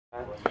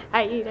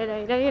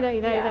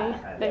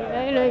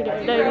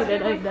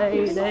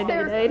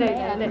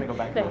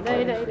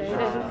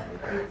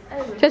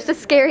Just a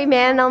scary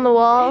man on the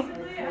wall.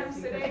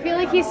 I feel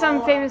like he's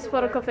some famous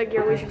political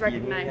figure we should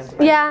recognize.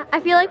 Yeah, I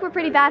feel like we're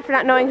pretty bad for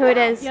not knowing who it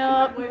is.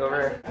 Yup.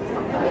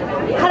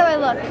 How do I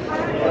look?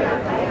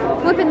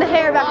 Whipping the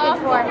hair back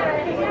and forth.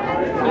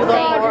 You look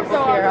horrible,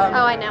 Kira.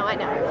 Oh, I know.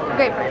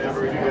 Great friends.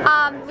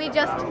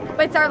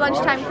 It's our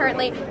lunchtime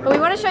currently, but we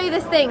want to show you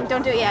this thing.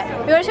 Don't do it yet.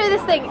 We want to show you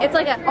this thing. It's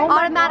like an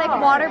automatic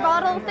water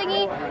bottle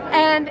thingy,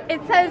 and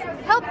it says,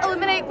 help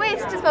eliminate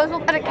waste disposal,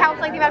 and it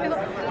counts like the amount of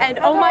people. And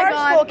oh my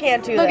god, look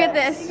at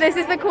this. This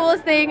is the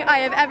coolest thing I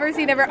have ever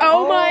seen ever.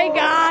 Oh my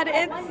god,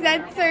 it's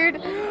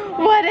censored.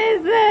 What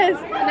is this?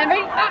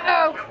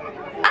 Uh-oh.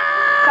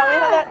 Ah! Tell me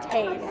how that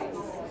tastes.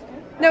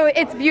 No,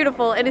 it's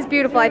beautiful. It is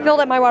beautiful. I filled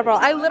up my water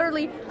bottle.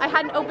 I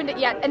hadn't opened it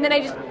yet, and then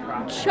I just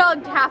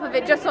chugged half of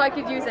it just so I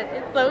could use it.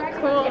 It's so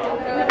cool.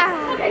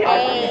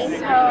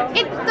 It's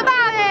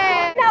about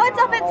it! Now it's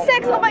up at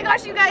 6. Oh my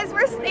gosh, you guys,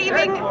 we're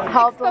saving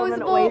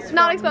exposable,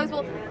 not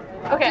exposable.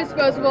 Okay.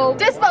 Disposable.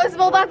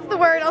 Disposable, that's the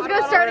word. I was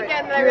gonna start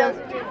again, and I realized.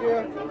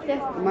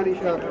 Money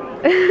shot.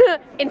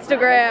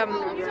 Instagram.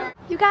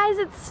 You guys,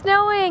 it's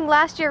snowing.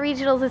 Last year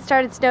regionals it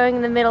started snowing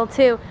in the middle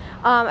too.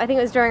 I think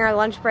it was during our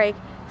lunch break.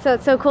 So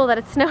it's so cool that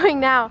it's snowing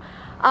now.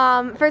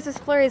 First it was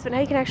flurries, but now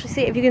you can actually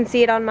see it. If you can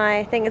see it on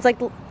my thing, it's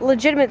like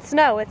legitimate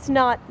snow. It's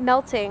not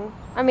melting.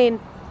 I mean,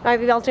 it might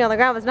be melting on the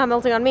ground, but it's not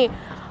melting on me.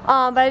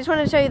 But I just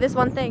wanted to show you this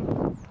one thing.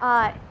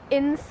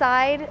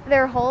 Inside,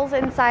 there are holes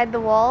inside the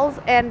walls,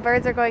 and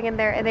birds are going in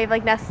there, and they have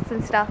like nests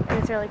and stuff, and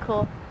it's really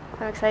cool.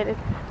 I'm excited.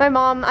 My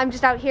mom, I'm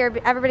just out here.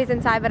 Everybody's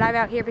inside, but I'm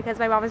out here because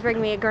my mom is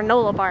bringing me a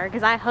granola bar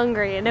because I'm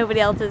hungry and nobody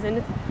else is.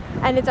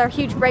 And it's our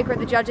huge break where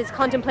the judges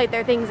contemplate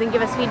their things and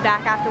give us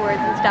feedback afterwards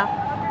and stuff.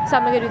 So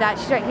I'm gonna go do that.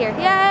 She's right here.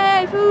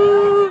 Yay,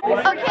 food!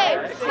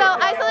 Okay, so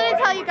I still need to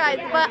tell you guys,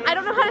 but I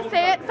don't know how to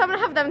say it, so I'm gonna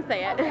have them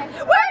say it. We're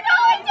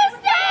going to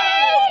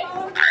States!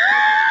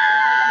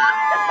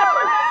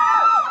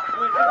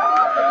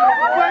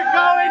 We're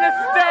going to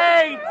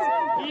States!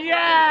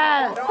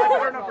 Yes!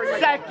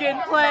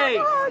 Second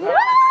place!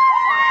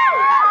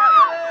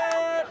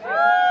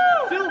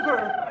 Silver!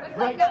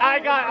 I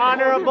got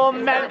honorable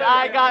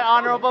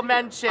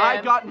mention.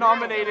 I got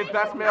nominated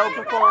Best Male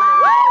Performance.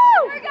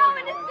 We're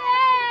going to States!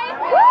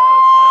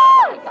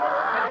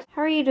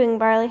 How are you doing,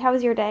 Barley? How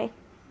was your day?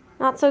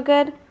 Not so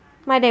good?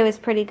 My day was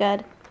pretty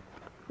good.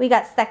 We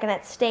got second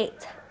at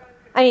States.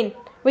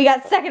 We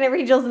got second at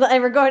regionals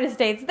and we're going to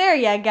States. There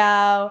you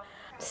go.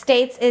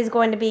 States is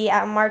going to be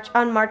on March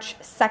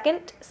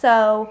 2nd,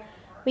 so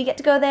we get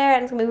to go there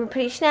and it's gonna be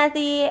pretty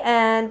snazzy,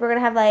 and we're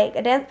gonna have like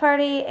a dance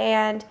party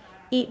and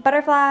eat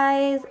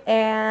butterflies,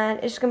 and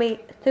it's just gonna be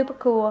super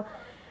cool.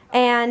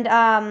 And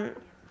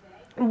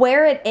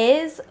where it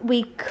is,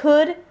 we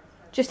could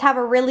just have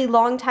a really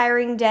long,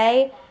 tiring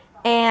day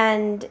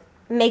and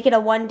make it a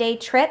one-day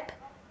trip,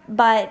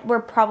 but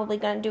we're probably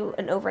gonna do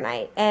an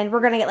overnight, and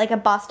we're gonna get like a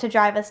bus to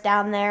drive us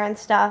down there and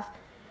stuff,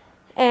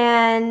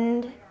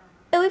 and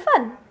it'll be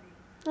fun.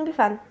 It'll be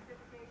fun.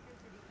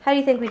 How do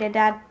you think we did,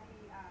 Dad?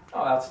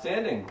 Oh,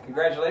 outstanding.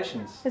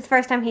 Congratulations. It's the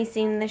first time he's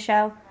seen the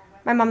show.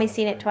 My mommy's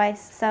seen it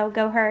twice, so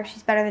go her.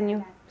 She's better than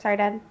you. Sorry,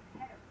 Dad.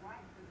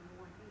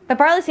 But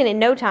Barley's seen it in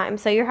no time,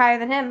 so you're higher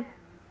than him.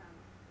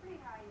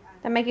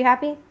 That make you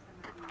happy?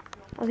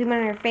 I'll zoom in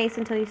on your face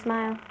until you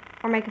smile.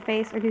 Or make a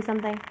face, or do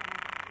something.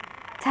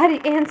 Daddy,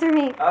 answer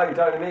me. Oh, you're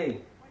talking to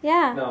me?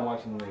 Yeah. No, I'm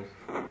watching the news.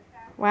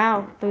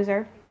 Wow,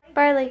 loser.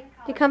 Barley,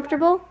 you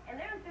comfortable?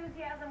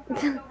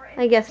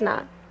 I guess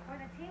not.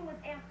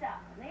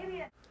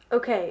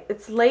 Okay,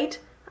 it's late.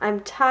 I'm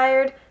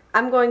tired.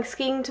 I'm going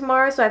skiing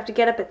tomorrow, so I have to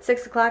get up at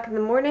 6 o'clock in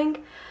the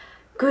morning.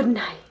 Good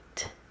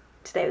night.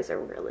 Today was a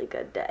really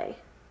good day.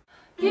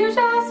 You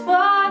just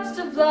watched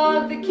a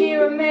vlog that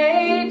Kira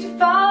made. You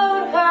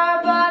followed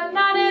her, but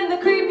not in the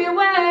creepy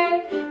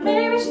way.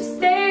 Maybe she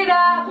stayed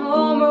at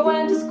home or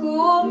went to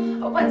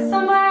school or went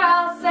somewhere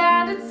else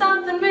and did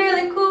something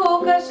really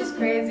cool. Cause she's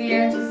crazy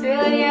and she's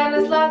silly and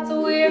has lots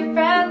of weird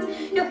friends.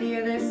 You'll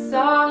hear this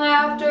song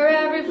after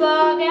every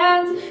vlog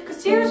ends.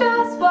 Cause you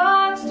just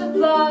watched a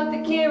vlog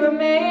that Kira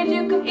made.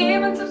 You can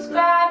even subscribe